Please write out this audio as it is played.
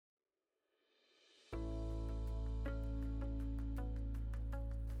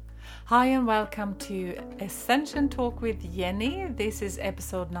Hi and welcome to Ascension Talk with Jenny. This is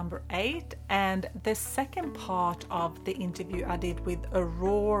episode number 8 and the second part of the interview I did with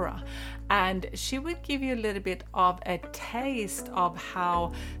Aurora. And she would give you a little bit of a taste of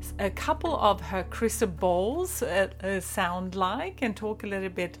how a couple of her crystal balls sound like, and talk a little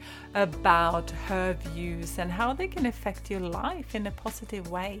bit about her views and how they can affect your life in a positive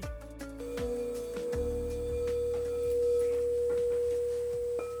way.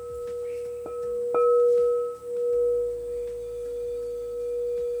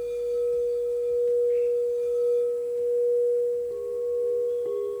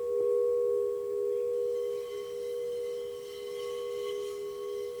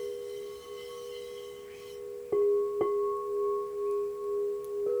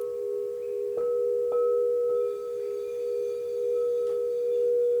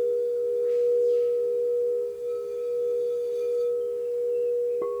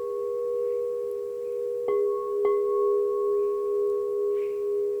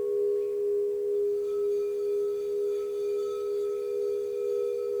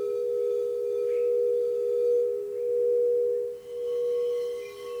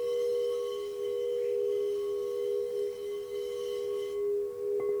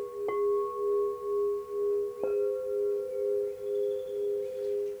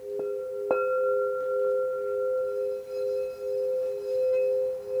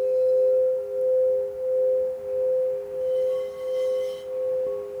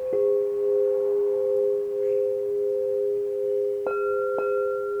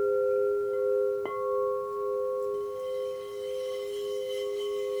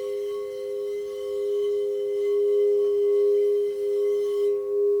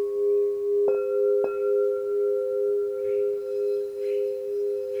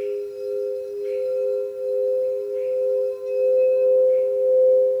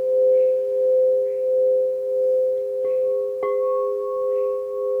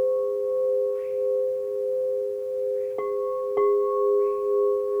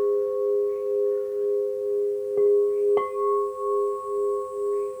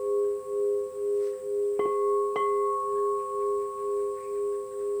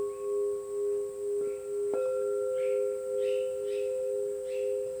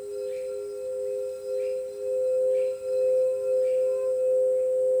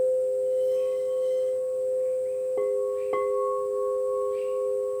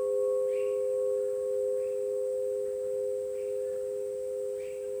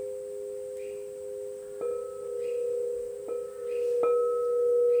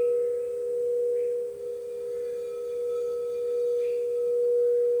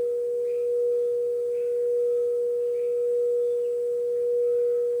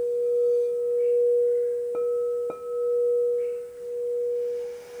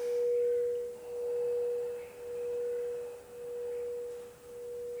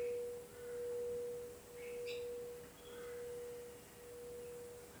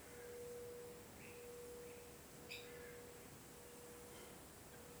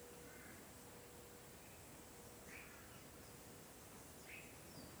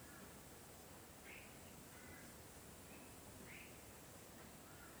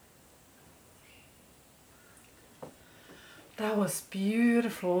 That was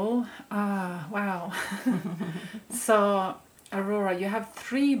beautiful. Wow. So, Aurora, you have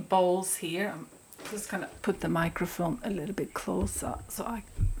 3 bowls here. I'm just going to put the microphone a little bit closer so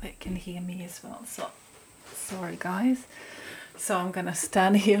they can hear me as well. So, sorry, guys. So, I'm going to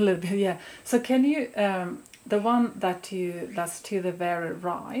stand here a little bit. Yeah. So, can you, the one that's to the very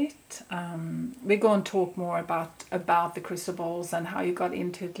right, we're going to talk more about the crystal balls and how you got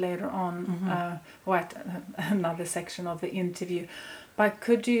into it later on, another section of the interview. But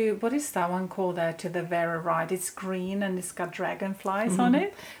what is that one called there to the very right? It's green and it's got dragonflies on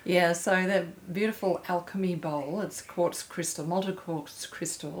it. Yeah, so the beautiful alchemy bowl, it's quartz crystal, molten quartz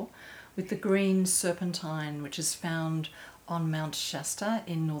crystal, with the green serpentine, which is found on Mount Shasta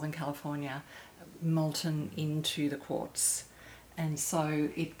in Northern California, molten into the quartz. And so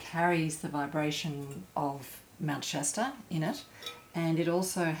it carries the vibration of Mount Shasta in it, and it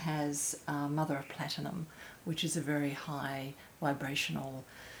also has Mother of Platinum, which is a very high vibrational,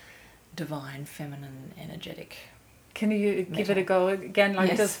 divine, feminine, energetic. Can you give it a go again,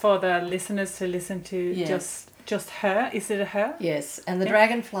 like just for the listeners to listen to? Just her? Is it a her? Yes, and the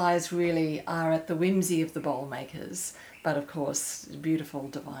dragonflies really are at the whimsy of the bowl makers, but of course, beautiful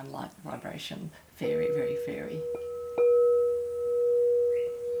divine light vibration, fairy, very fairy.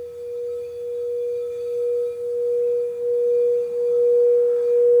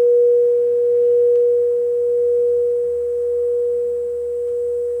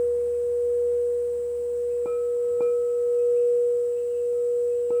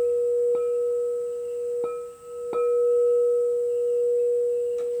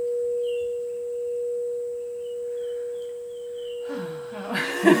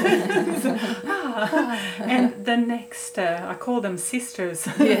 And the next, I call them sisters.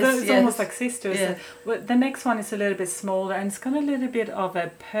 Yes, It's almost like sisters. Yeah. But the next one is a little bit smaller, and it's got a little bit of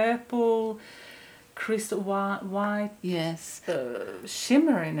a purple, crystal white Yes.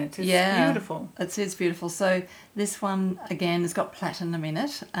 shimmer in it. It's beautiful. It's beautiful. So this one again has got platinum in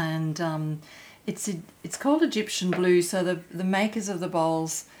it, and it's called Egyptian blue. So the makers of the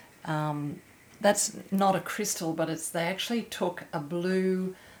bowls, that's not a crystal, but they actually took a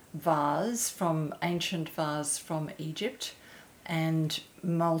blue ancient vase from Egypt, and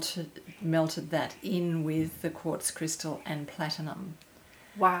melted that in with the quartz crystal and platinum.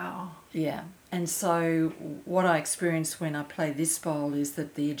 Wow. Yeah. And so what I experience when I play this bowl is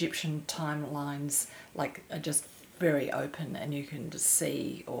that the Egyptian timelines are just very open, and you can just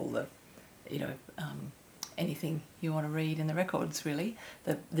see all the, anything you want to read in the records, really.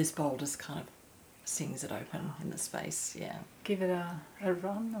 This bowl just kind of sings it open in the space, yeah. Give it a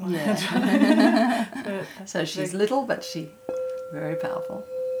run. Yeah. So she's little, but she's very powerful.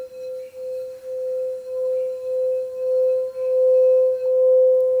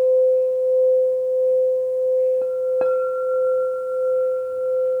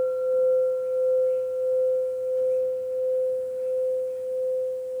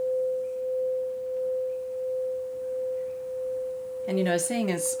 And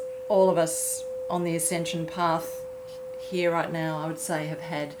seeing as all of us on the ascension path here right now, I would say, have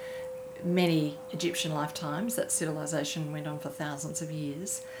had many Egyptian lifetimes. That civilization went on for thousands of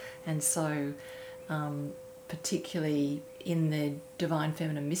years. And so particularly in the Divine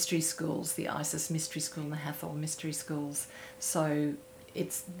Feminine Mystery Schools, the Isis Mystery School and the Hathor Mystery Schools, so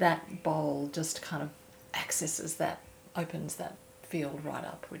it's that bowl just kind of accesses that, opens that field right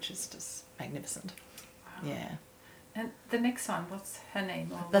up, which is just magnificent. Wow. Yeah. And the next one, what's her name?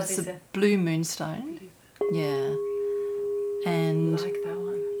 Or that's the Blue Moonstone. Yeah. And I like that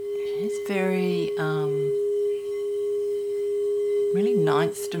one. It's very, really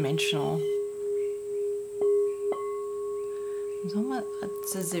ninth dimensional.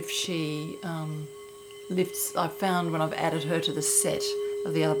 It's as if she lifts. I found when I've added her to the set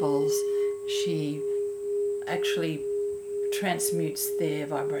of the other bowls, she actually transmutes their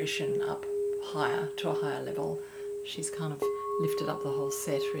vibration up higher, to a higher level. She's kind of lifted up the whole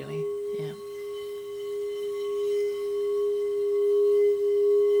set, really. Yeah.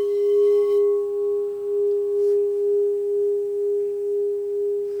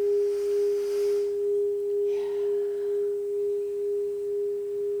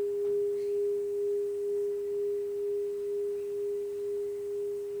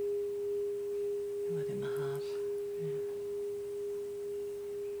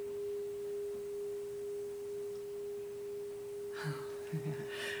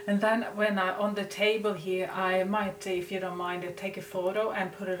 And then when on the table here, I might, if you don't mind, take a photo and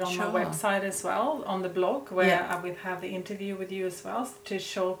put it on my website as well, on the blog, where I will have the interview with you as well, to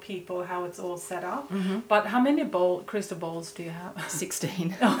show people how it's all set up. Mm-hmm. But how many crystal bowls do you have?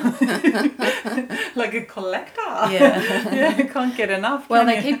 16. Like a collector. Yeah. Yeah, you can't get enough. Well,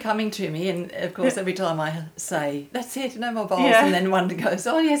 they keep coming to me, and of course every time I say, that's it, no more bowls, and then one goes,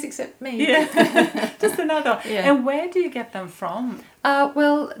 oh yes, except me. Yeah, just another. Yeah. And where do you get them from?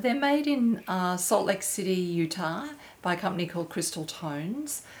 Well, they're made in Salt Lake City, Utah, by a company called Crystal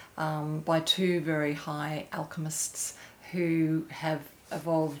Tones, by two very high alchemists who have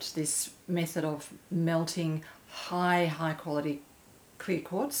evolved this method of melting high quality clear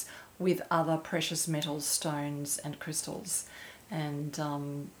quartz with other precious metals, stones and crystals. And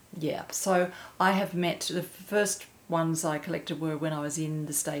so I have met, the first ones I collected were when I was in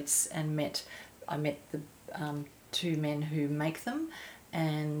the States, and I met the two men who make them,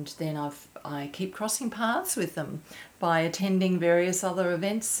 and then I keep crossing paths with them by attending various other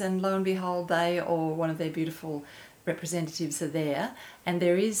events, and lo and behold, they or one of their beautiful representatives are there. And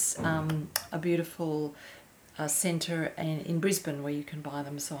there is a beautiful centre in Brisbane where you can buy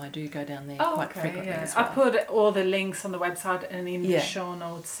them, so I do go down there quite frequently as well. I put all the links on the website and in the show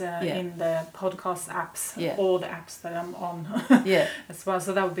notes in the podcast apps, all the apps that I'm on as well,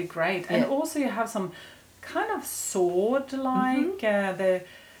 so that would be great. And also you have some kind of sword-like,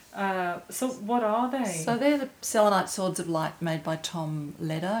 so what are they? So they're the selenite swords of light made by Tom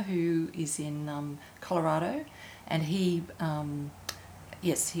Leder, who is in Colorado, and he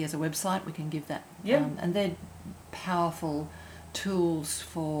has a website. We can give that. And they're powerful tools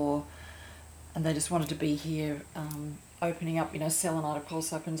and they just wanted to be here, opening up, selenite of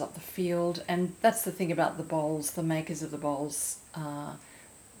course opens up the field, and that's the thing about the bowls. The makers of the bowls are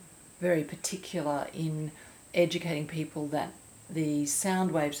very particular in educating people that the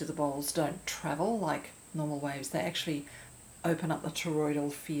sound waves of the bowls don't travel like normal waves. They actually open up the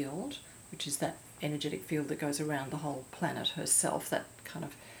toroidal field, which is that energetic field that goes around the whole planet herself, that kind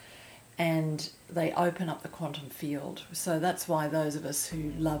of, and they open up the quantum field. So that's why those of us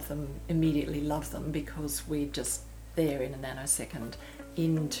who love them immediately love them, because we're just there in a nanosecond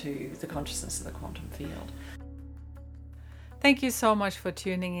into the consciousness of the quantum field. Thank you so much for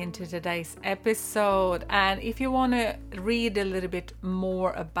tuning into today's episode. And if you want to read a little bit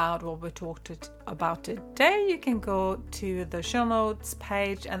more about what we talked about today, you can go to the show notes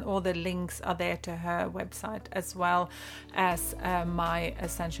page, and all the links are there to her website as well as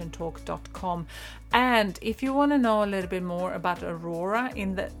myascensiontalk.com. And if you want to know a little bit more about Aurora,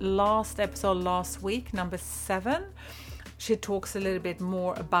 in the last episode last week, number 7, she talks a little bit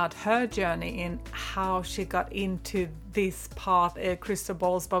more about her journey in how she got into this path, crystal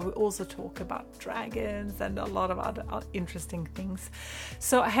balls, but we also talk about dragons and a lot of other interesting things.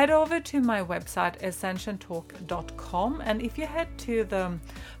 So head over to my website, ascensiontalk.com, and if you head to the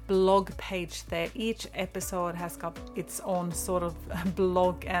blog page there, each episode has got its own sort of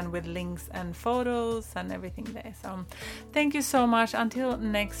blog and with links and photos and everything there. So thank you so much. Until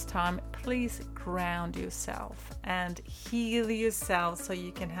next time, please ground yourself and heal yourself so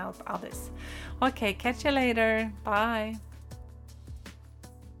you can help others. Okay, catch you later. Bye.